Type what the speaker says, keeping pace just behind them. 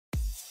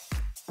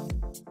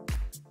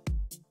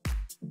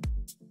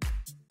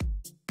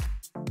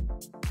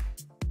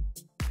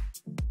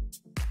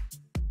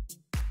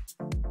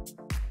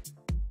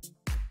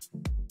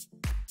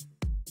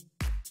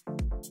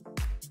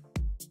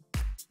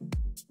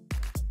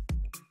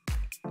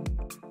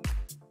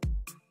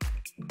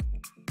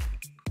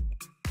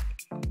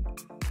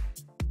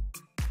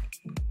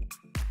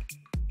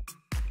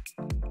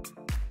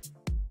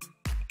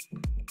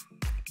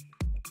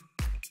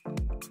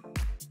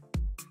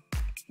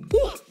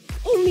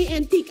only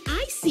antique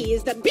I see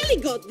is that Billy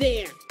Goat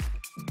there.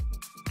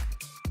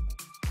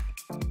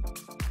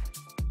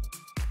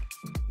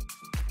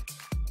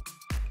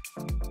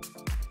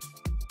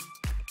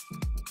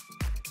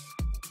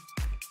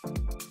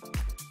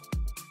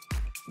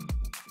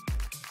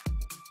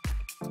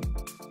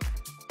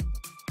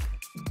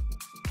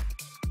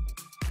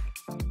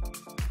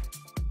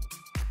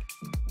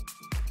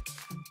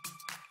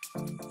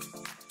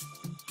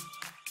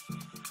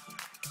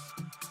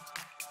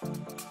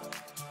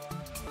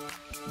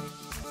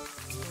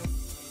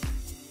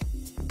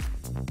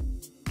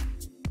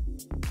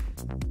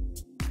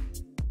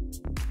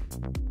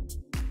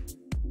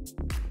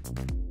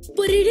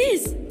 But it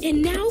is,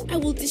 and now I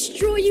will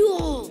destroy you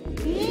all.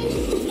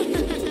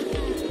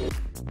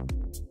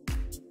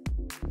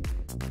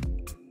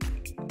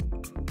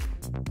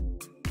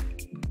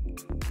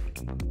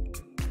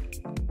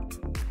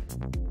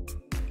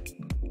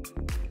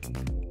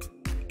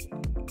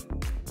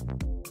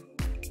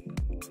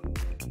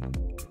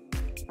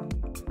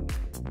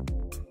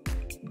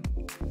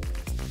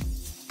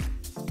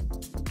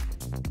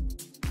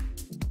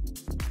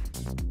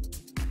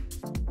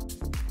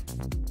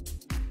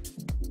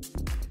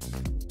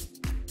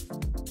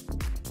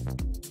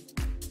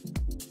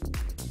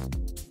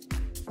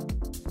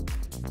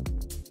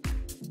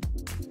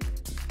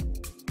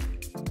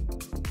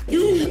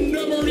 You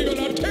never even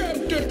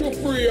attempted to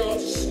free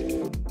us!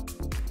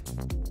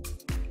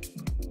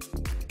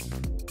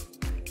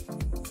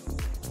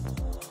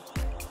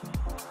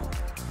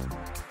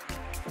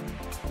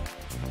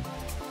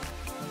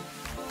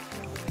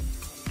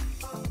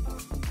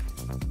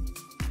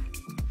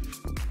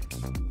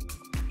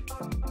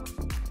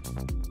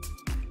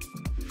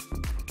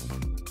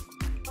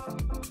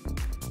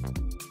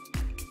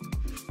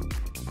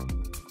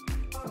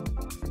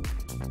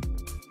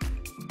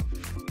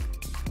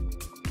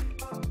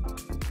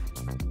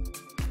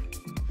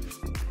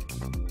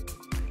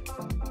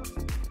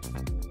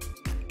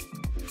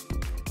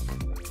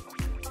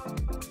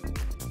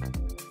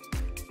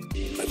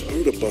 I've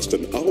heard of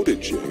busting out of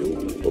jail,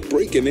 but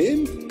breaking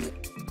in?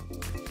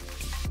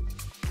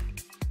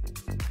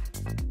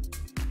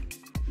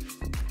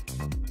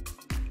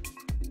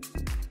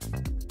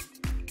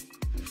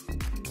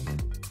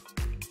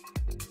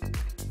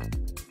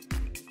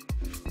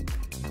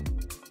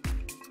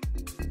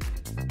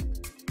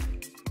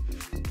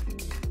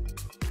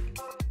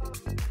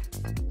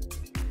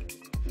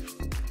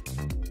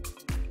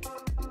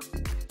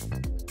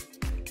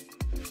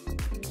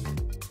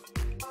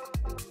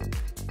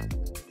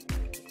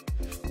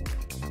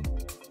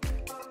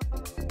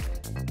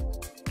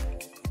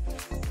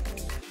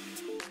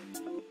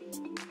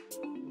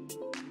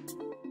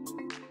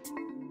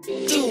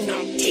 Do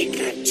not take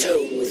a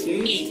tone with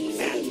me,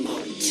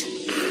 Valmont.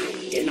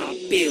 I did not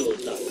build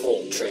the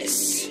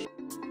fortress.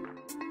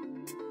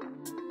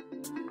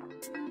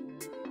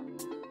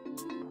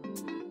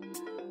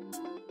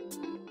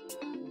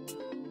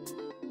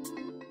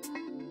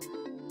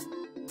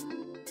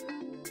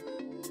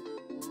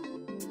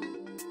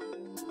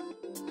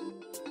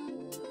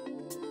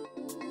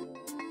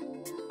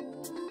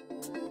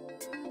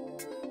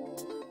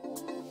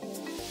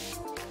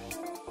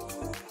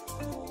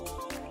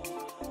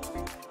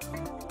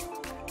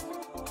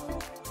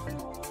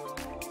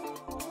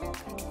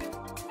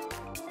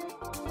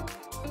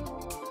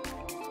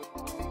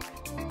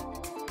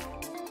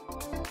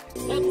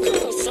 A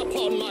curse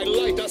upon my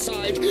lighter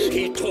side!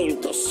 He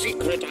told the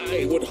secret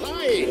I would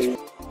hide!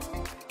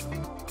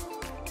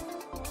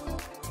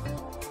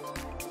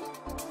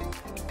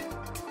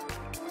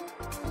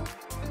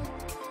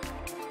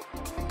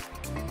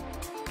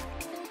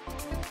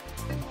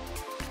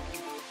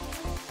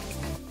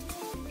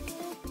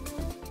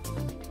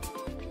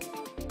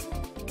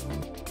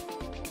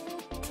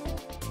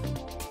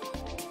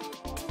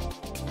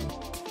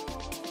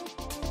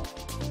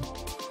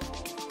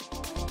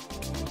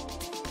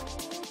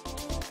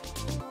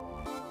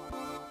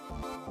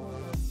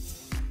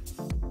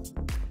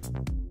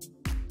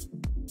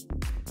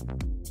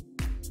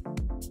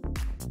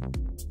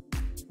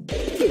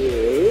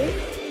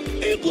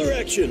 Antler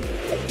action!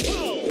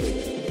 Pow!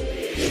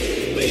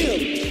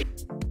 Bam!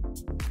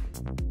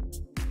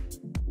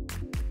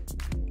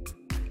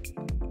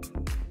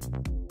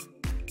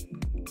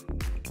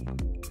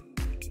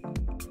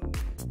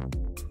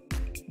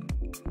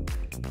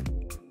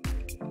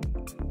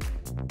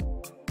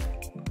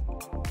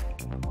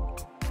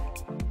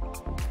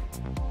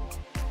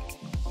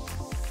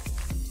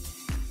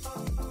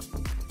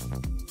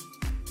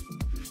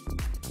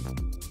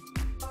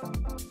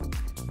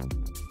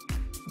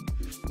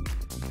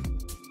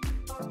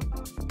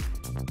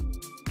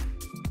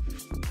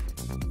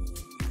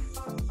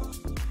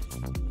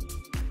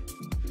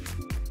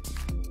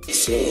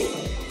 So,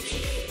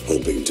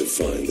 hoping to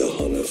find the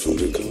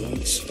Hanafuda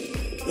cards?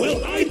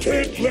 Well, I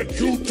can't let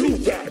you do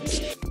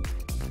that!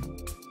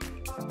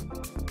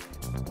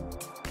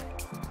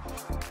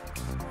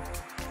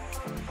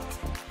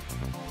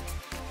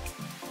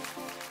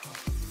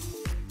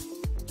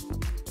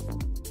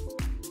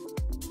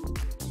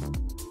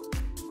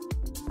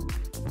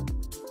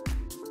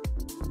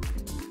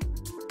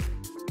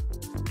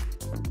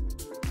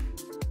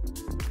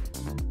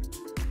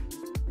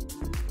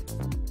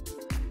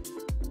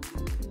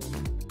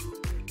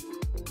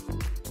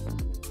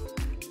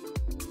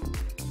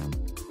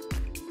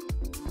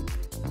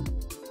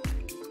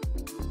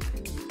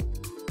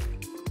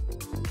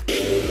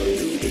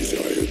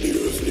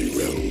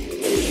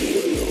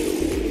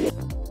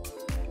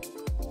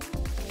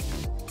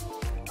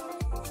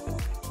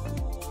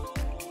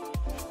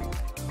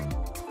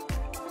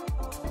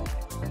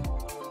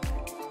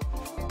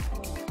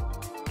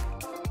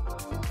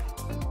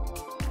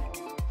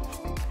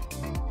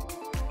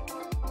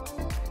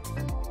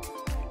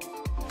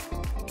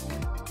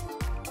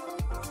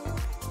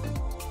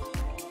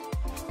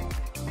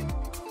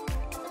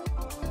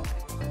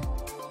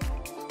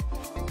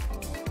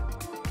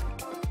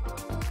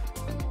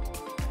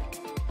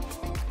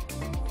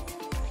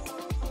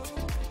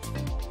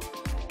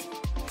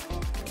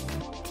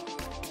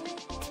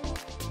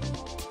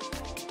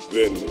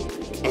 Then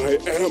I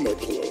am a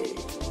clone.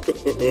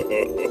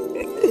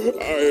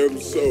 I am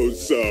so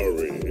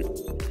sorry.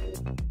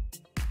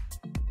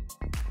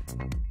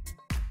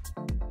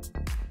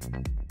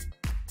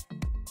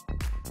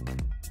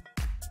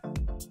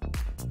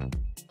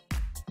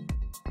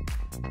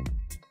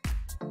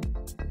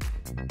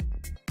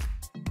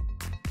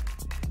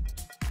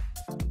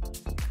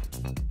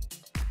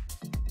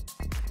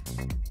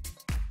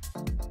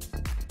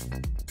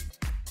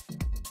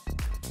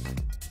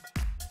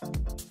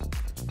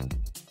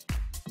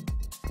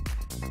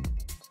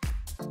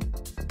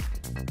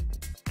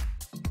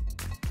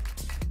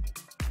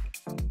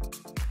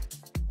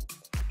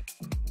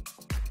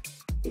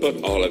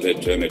 But all of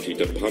eternity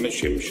to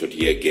punish him should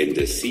he again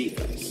deceive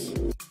us.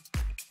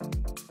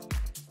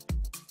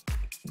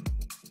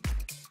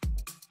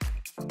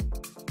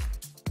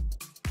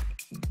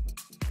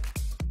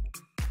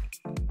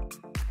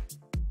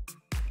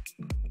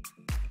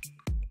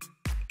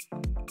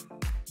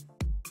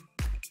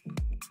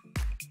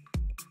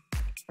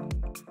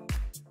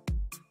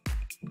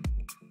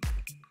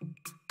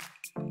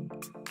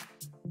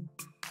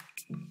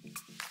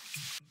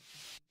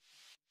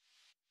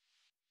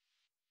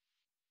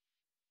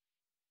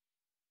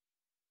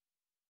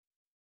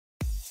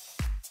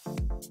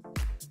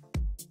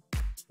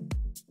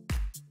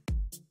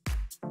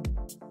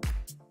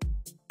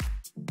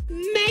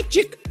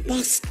 Magic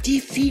must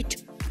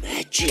defeat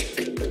magic.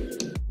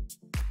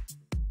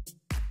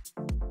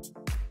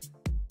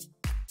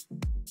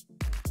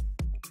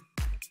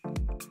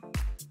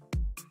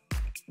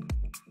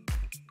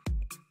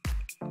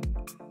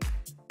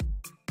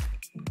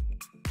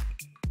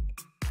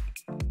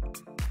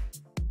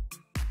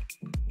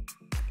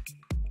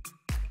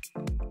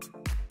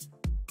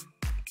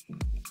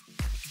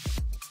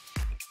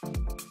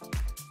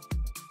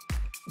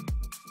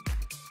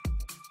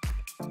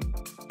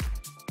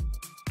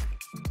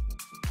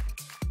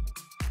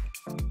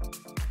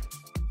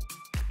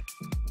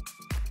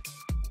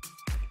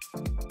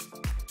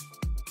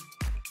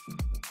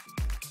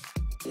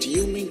 Do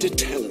you mean to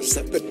tell us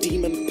that the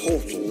demon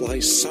portal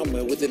lies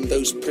somewhere within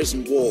those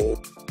prison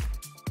walls?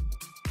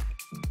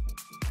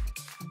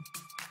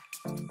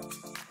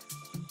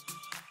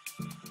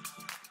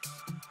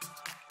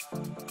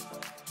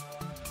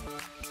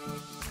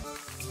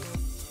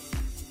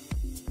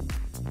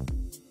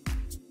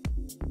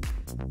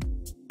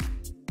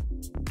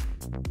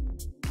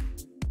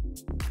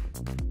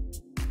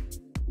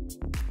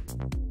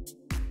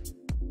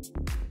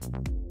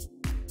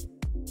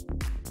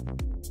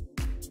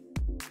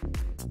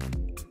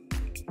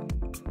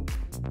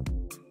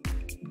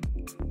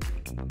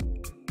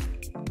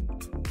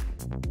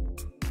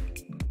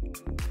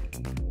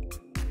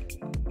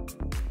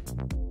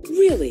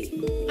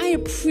 Really, I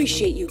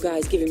appreciate you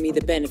guys giving me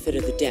the benefit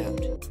of the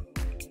doubt.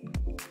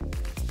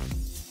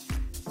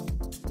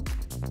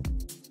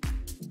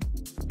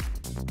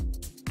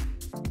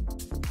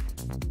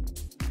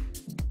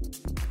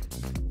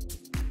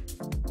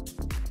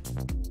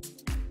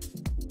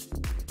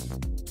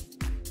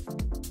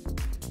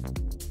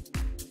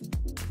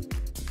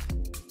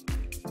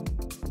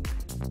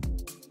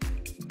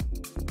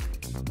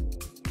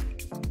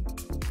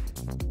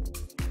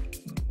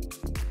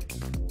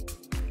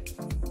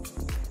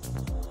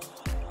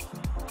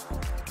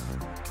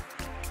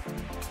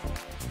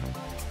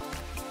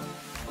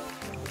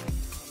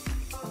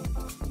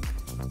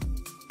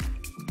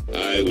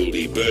 I will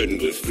be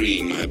burdened with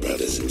freeing my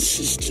brothers and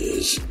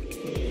sisters.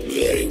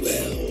 Very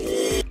well.